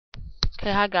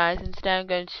Okay, hi guys, and today I'm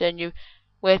going to show you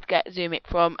where to get Zoomit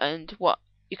from and what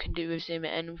you can do with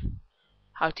Zoomit and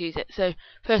how to use it. So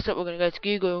first up, we're going to go to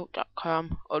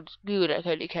google.com or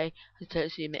google.co.uk and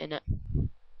search Zoomit in it. Then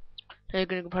you're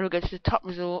going to probably go to the top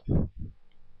result, and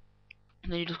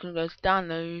then you're just going to go to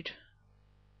download.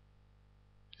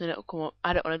 Then it'll come up.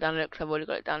 I don't want to download it because I've already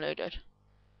got it downloaded.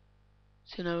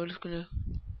 So now we're just going to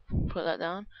put that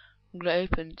down. I'm going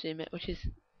to open Zoomit, which is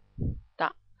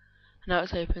that. Now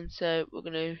it's open, so we're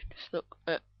going to just look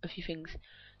at a few things.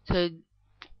 So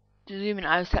to zoom in,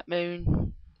 I've set my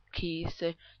own keys.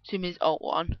 So zoom in is Alt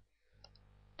 1.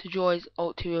 To draw is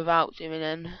Alt 2 without zooming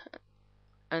in,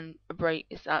 and a break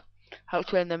is that. I'll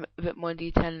explain them a bit more in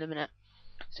detail in a minute.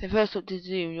 So first up, to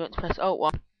zoom, you want to press Alt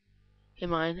 1 in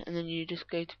mine, and then you just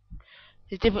go to.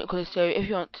 There's different colours, so if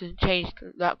you want to change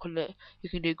that colour,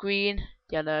 you can do green,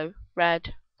 yellow,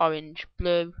 red, orange,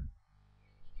 blue.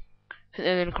 And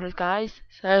then the colours, guys.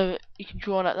 So you can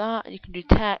draw like that, and you can do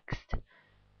text,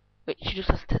 which you just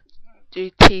have to do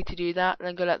T to do that, and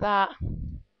then go like that.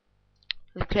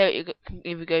 And clear it, you can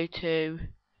either go to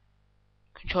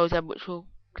Control Z, which will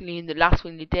clean the last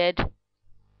one you did.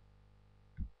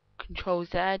 Control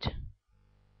Z,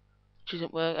 which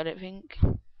doesn't work, I don't think.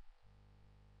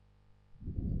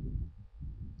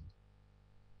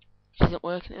 Which isn't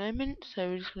working at the moment, so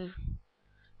we're just going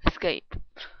to escape.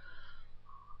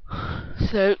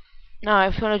 So now,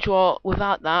 if you want to draw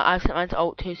without that, I've set mine to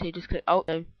Alt 2, so you just click Alt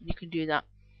 2, and you can do that.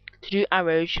 To do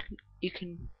arrows,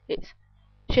 it's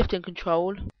Shift and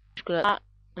Control. Just go like that,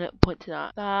 and it point to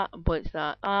that, and point to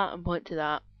that, and point to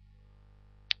that,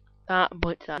 and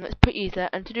point to that. And it's pretty easy.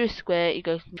 And to do a square, you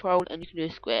go to Control, and you can do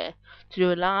a square. To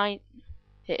do a line,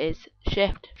 it is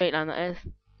Shift, straight line that is.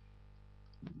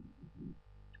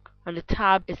 And the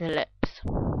tab is an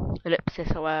ellipsis,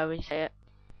 or however you say it.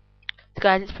 So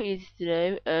guys, it's pretty easy to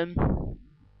do.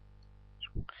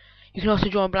 You can also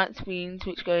draw on blank screens,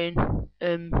 which go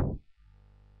in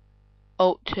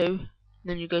Alt 2.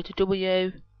 Then you go to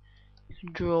W. You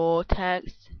can draw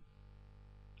text,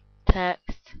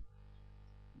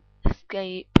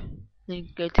 escape. Then you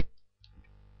can go to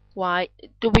Y.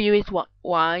 W is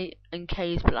Y, and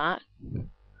K is black.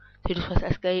 So you just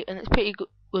press escape, and it's pretty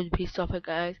good piece of software,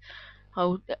 guys.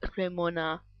 I'll explain more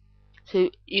now. So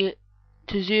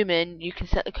to zoom in, you can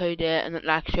set the code here, and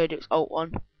like I showed you, it's Alt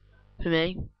 1 for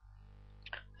me.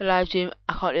 The live zoom,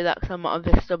 I can't do that because I'm not on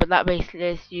Vista, but that basically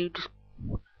is you just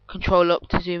control up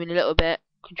to zoom in a little bit,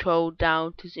 control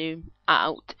down to zoom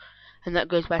out, and that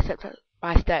goes by step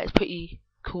by step. It's pretty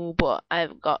cool, but I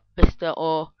haven't got Vista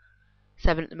or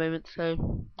 7 at the moment,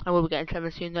 so I will be getting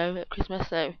 7 soon though at Christmas.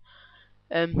 So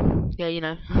yeah, you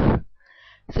know.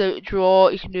 So draw,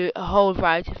 you can do a whole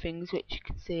variety of things, which you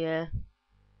can see here.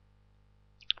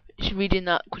 Reading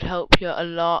that could help you a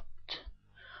lot.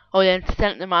 Oh yeah, and to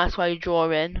center the mouse while you're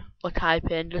drawing or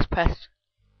typing, just press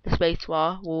the space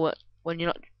bar. Or when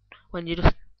you're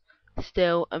just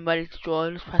still and ready to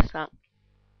draw, just press that.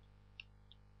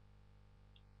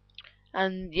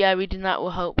 And yeah, reading that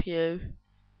will help you.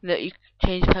 That you can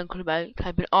change the pen colour by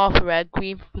typing R for red,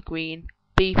 green for green,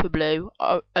 B for blue,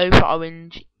 O for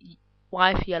orange,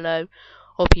 Y for yellow,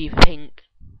 or P for pink.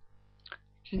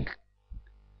 You can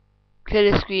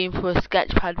clear the screen for a sketch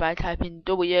pad by typing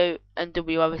W, and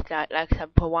W obviously like I said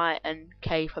for white, and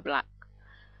K for black.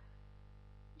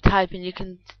 Typing, you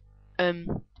can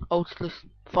alter the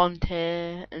font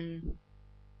here, and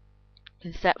you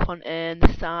can set font here and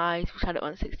the size, which I don't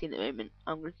want 16 at the moment.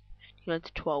 I'm going to go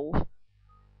to 12.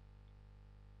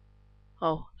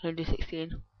 Oh, I'm going to do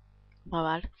 16.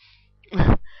 My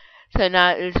bad. So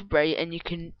now it's bright, and you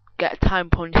can get a time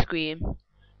on the screen,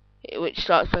 which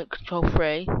starts by Control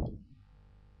 3.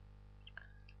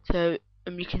 So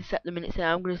you can set the minutes there.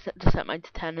 I'm going to set mine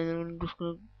to 10, and then I'm just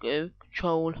going to go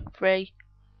Control 3.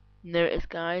 And there it is,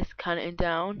 guys, counting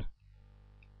down.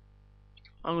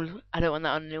 I don't want that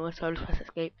on anymore, so I'll just press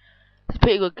escape. It's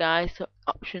pretty good, guys. So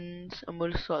options, and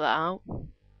we'll just sort that out.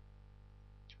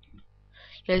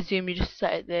 Yeah, zoom, you just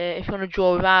set it there. If you want to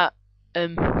draw without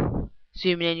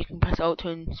zooming in, you can press Alt 2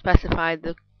 and specify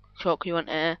the shortcut you want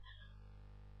here.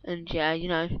 And yeah, you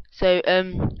know. So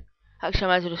actually I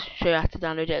might as well just show you how to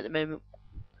download it at the moment.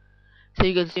 So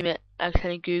you go to Zoomit, like I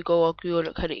said, in Google or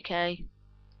google.co.uk.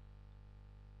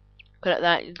 Go like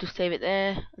that, you just save it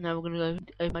there, and now we're going to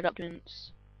go over my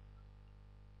documents.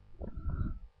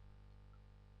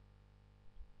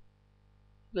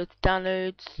 Go to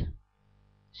downloads,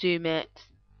 Zoomit,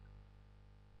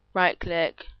 right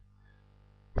click,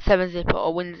 7-zip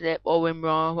or WinZip or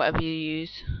WinRAR, whatever you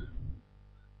use.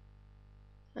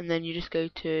 And then you just go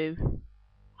to,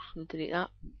 I'm going to delete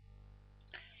that.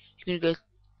 You're going to go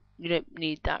you don't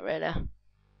need that really.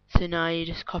 So now you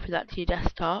just copy that to your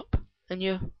desktop and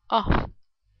you're off.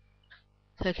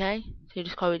 It's okay. So you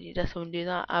just copy it to your desktop and do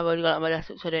that. I've already got it on my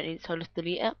desktop, so I don't need it, so I'll just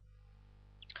delete it.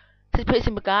 So it's pretty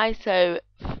simple, guys. So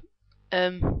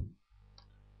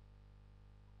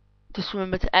just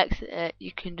remember to exit it.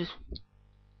 You can just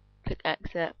click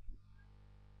exit,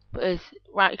 but as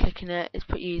right clicking it is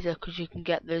pretty easy because you can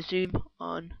get the zoom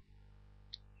on.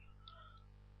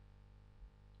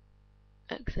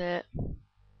 Exit,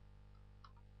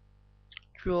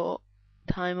 draw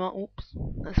timer. Oops,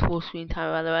 that's full screen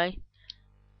timer by the way.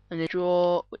 And the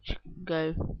draw, which you can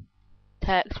go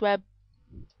text, web,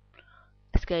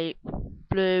 escape,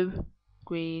 blue,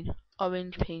 green,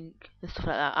 orange, pink, and stuff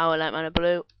like that. I would like mine are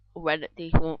blue or red at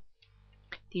default.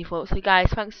 So guys,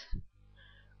 thanks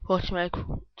for watching my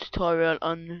tutorial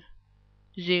on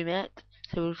Zoomit.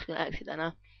 So we're just gonna exit that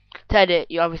now. To edit,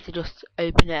 you obviously just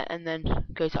open it and then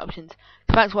go to options.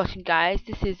 So thanks for watching, guys.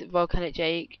 This is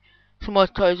VolcanicJake. Some more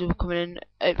tutorials will be coming in.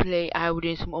 Hopefully I will be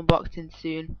doing some unboxing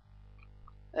soon.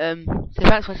 So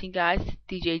thanks for watching, guys.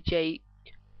 DJ Jake.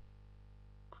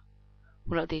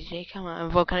 Well, not DJ Jake,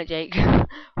 I'm VolcanicJake.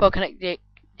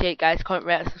 VolcanicJake, guys. Comment,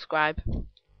 rate, and subscribe.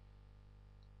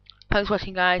 Thanks for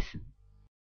watching, guys.